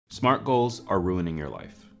Smart goals are ruining your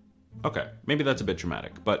life. Okay, maybe that's a bit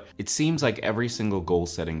dramatic, but it seems like every single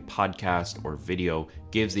goal-setting podcast or video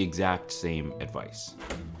gives the exact same advice.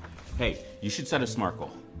 Hey, you should set a SMART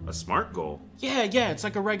goal. A SMART goal? Yeah, it's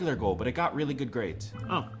like a regular goal, but it got really good grades.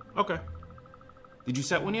 Oh, okay. Did you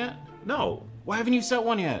set one yet? No. Why haven't you set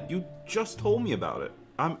one yet? You just told me about it.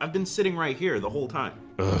 I've been sitting right here the whole time.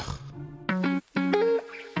 Ugh.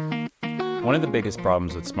 One of the biggest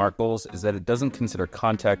problems with SMART goals is that it doesn't consider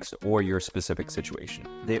context or your specific situation.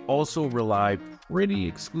 They also rely pretty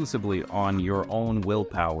exclusively on your own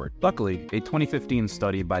willpower. Luckily, a 2015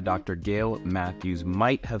 study by Dr. Gail Matthews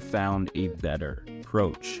might have found a better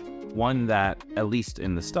approach. One that, at least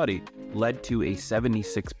in the study, led to a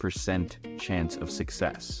 76% chance of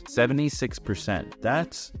success. 76%.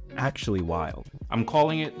 That's actually wild. I'm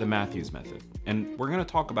calling it the Matthews Method, and we're going to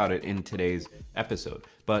talk about it in today's episode.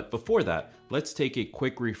 But before that, let's take a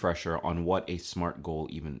quick refresher on what a SMART goal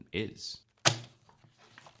even is.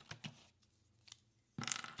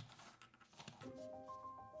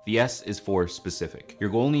 The S is for specific. Your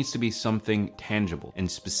goal needs to be something tangible and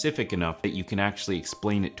specific enough that you can actually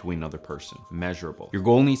explain it to another person. Measurable. Your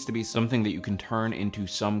goal needs to be something that you can turn into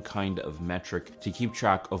some kind of metric to keep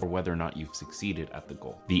track of whether or not you've succeeded at the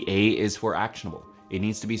goal. The A is for actionable. It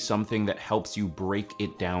needs to be something that helps you break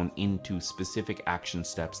it down into specific action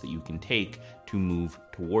steps that you can take to move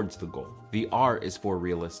towards the goal. The R is for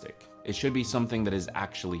realistic. It should be something that is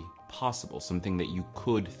actually possible, something that you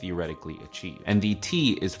could theoretically achieve. And the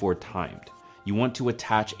T is for timed. You want to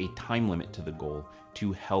attach a time limit to the goal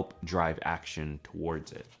to help drive action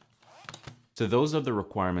towards it. So those are the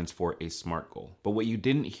requirements for a SMART goal. But what you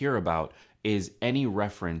didn't hear about is any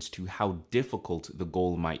reference to how difficult the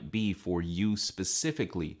goal might be for you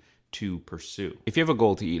specifically to pursue. If you have a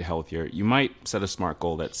goal to eat healthier, you might set a SMART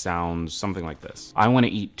goal that sounds something like this. I want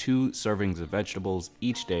to eat 2 servings of vegetables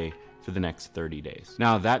each day for the next 30 days.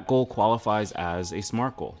 Now that goal qualifies as a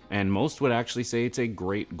SMART goal, and most would actually say it's a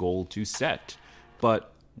great goal to set.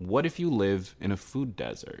 But what if you live in a food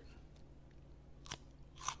desert?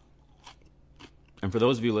 And for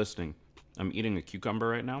those of you listening, I'm eating a cucumber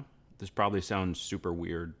right now. This probably sounds super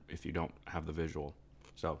weird if you don't have the visual,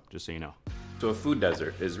 so just so you know. So a food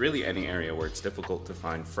desert is really any area where it's difficult to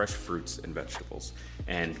find fresh fruits and vegetables.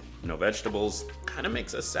 And no vegetables kind of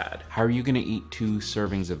makes us sad. How are you gonna eat 2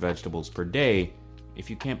 servings of vegetables per day if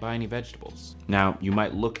you can't buy any vegetables? Now, you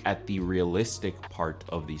might look at the realistic part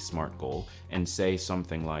of the SMART goal and say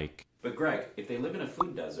something like, but Greg, if they live in a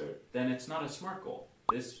food desert, then it's not a SMART goal.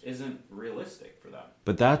 This isn't realistic for them.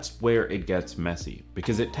 But that's where it gets messy,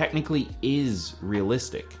 because it technically is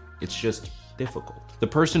realistic. It's just difficult. The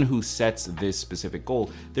person who sets this specific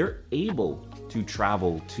goal, they're able to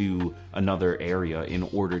travel to another area in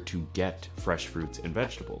order to get fresh fruits and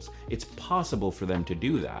vegetables. It's possible for them to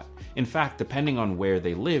do that. In fact, depending on where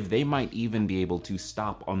they live, they might even be able to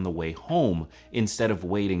stop on the way home instead of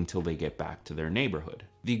waiting till they get back to their neighborhood.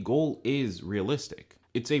 The goal is realistic.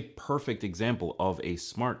 It's a perfect example of a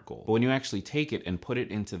SMART goal. But when you actually take it and put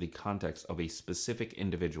it into the context of a specific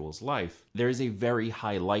individual's life, there is a very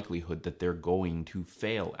high likelihood that they're going to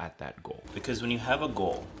fail at that goal. Because when you have a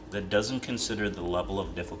goal that doesn't consider the level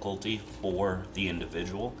of difficulty for the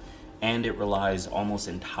individual, and it relies almost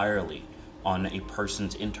entirely on a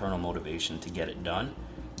person's internal motivation to get it done,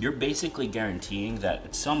 you're basically guaranteeing that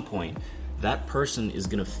at some point, that person is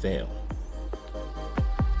gonna fail.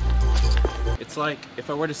 It's like if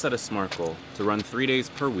I were to set a SMART goal to run 3 days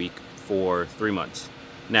per week for 3 months.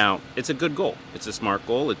 Now, it's a good goal. It's a SMART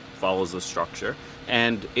goal. It follows the structure,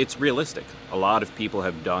 and it's realistic. A lot of people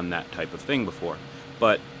have done that type of thing before,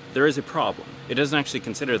 but there is a problem. It doesn't actually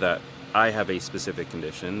consider that I have a specific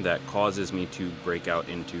condition that causes me to break out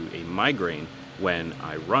into a migraine when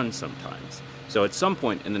I run sometimes. So at some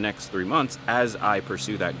point in the next 3 months, as I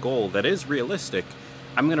pursue that goal that is realistic,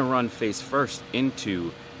 I'm going to run face first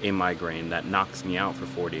into a migraine that knocks me out for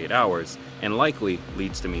 48 hours and likely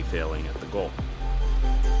leads to me failing at the goal.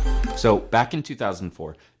 So back in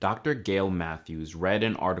 2004, Dr. Gail Matthews read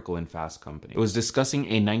an article in Fast Company. It was discussing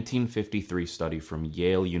a 1953 study from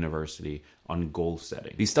Yale University on goal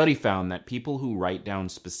setting. The study found that people who write down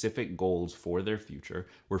specific goals for their future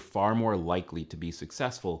were far more likely to be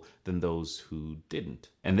successful than those who didn't.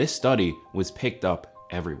 And this study was picked up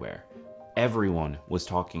everywhere. Everyone was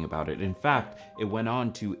talking about it. In fact, it went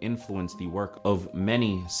on to influence the work of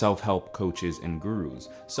many self-help coaches and gurus,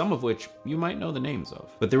 some of which you might know the names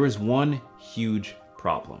of. But there was one huge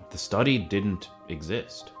problem. The study didn't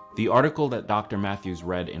exist. The article that Dr. Matthews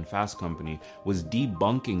read in Fast Company was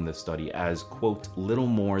debunking the study as, quote, little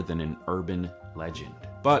more than an urban legend.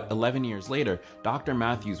 But 11 years later, Dr.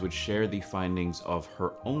 Matthews would share the findings of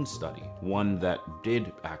her own study, one that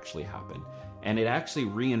did actually happen. And it actually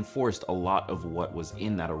reinforced a lot of what was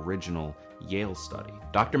in that original Yale study.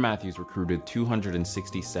 Dr. Matthews recruited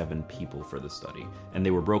 267 people for the study, and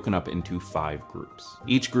they were broken up into 5 groups.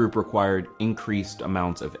 Each group required increased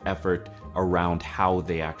amounts of effort around how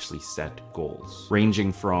they actually set goals,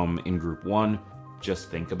 ranging from, in group 1, just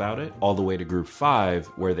think about it, all the way to group 5,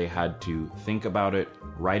 where they had to think about it,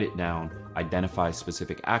 write it down, identify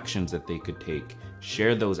specific actions that they could take,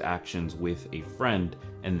 share those actions with a friend,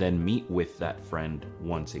 and then meet with that friend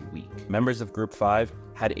once a week. Members of Group 5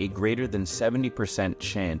 had a greater than 70%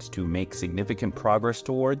 chance to make significant progress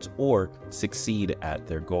towards or succeed at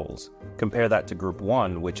their goals. Compare that to Group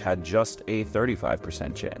 1, which had just a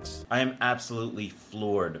 35% chance. I am absolutely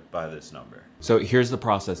floored by this number. So here's the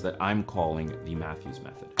process that I'm calling the Matthews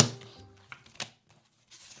method.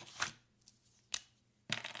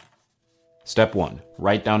 Step 1,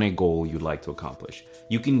 write down a goal you'd like to accomplish.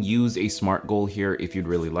 You can use a SMART goal here if you'd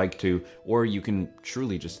really like to, or you can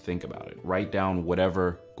truly just think about it. Write down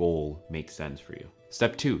whatever goal makes sense for you.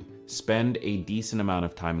 Step 2, spend a decent amount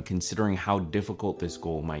of time considering how difficult this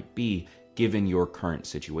goal might be given your current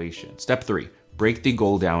situation. Step 3, break the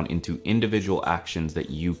goal down into individual actions that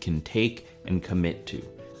you can take and commit to.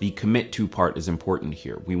 The commit to part is important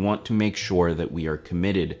here. We want to make sure that we are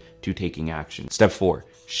committed to taking action. Step 4,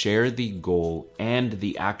 share the goal and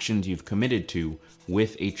the actions you've committed to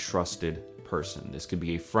with a trusted person. This could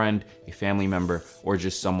be a friend, a family member, or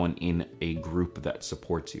just someone in a group that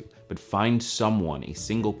supports you. But find someone, a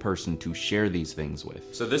single person, to share these things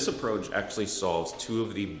with. So this approach actually solves 2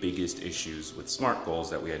 of the biggest issues with SMART goals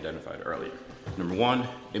that we identified earlier. Number 1,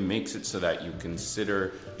 it makes it so that you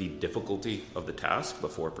consider the difficulty of the task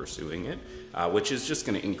before pursuing it, which is just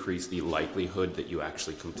going to increase the likelihood that you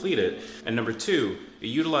actually complete it. And number 2, it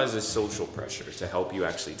utilizes social pressure to help you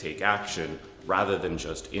actually take action rather than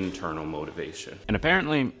just internal motivation. And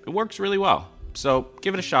apparently, it works really well. So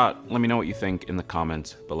give it a shot. Let me know what you think in the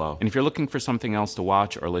comments below. And if you're looking for something else to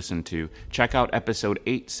watch or listen to, check out episode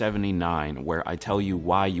 879, where I tell you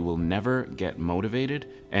why you will never get motivated,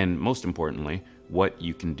 and most importantly, what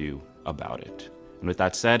you can do about it. And with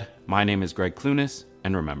that said, my name is Greg Clunis,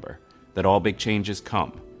 and remember that all big changes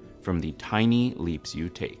come from the tiny leaps you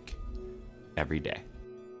take every day.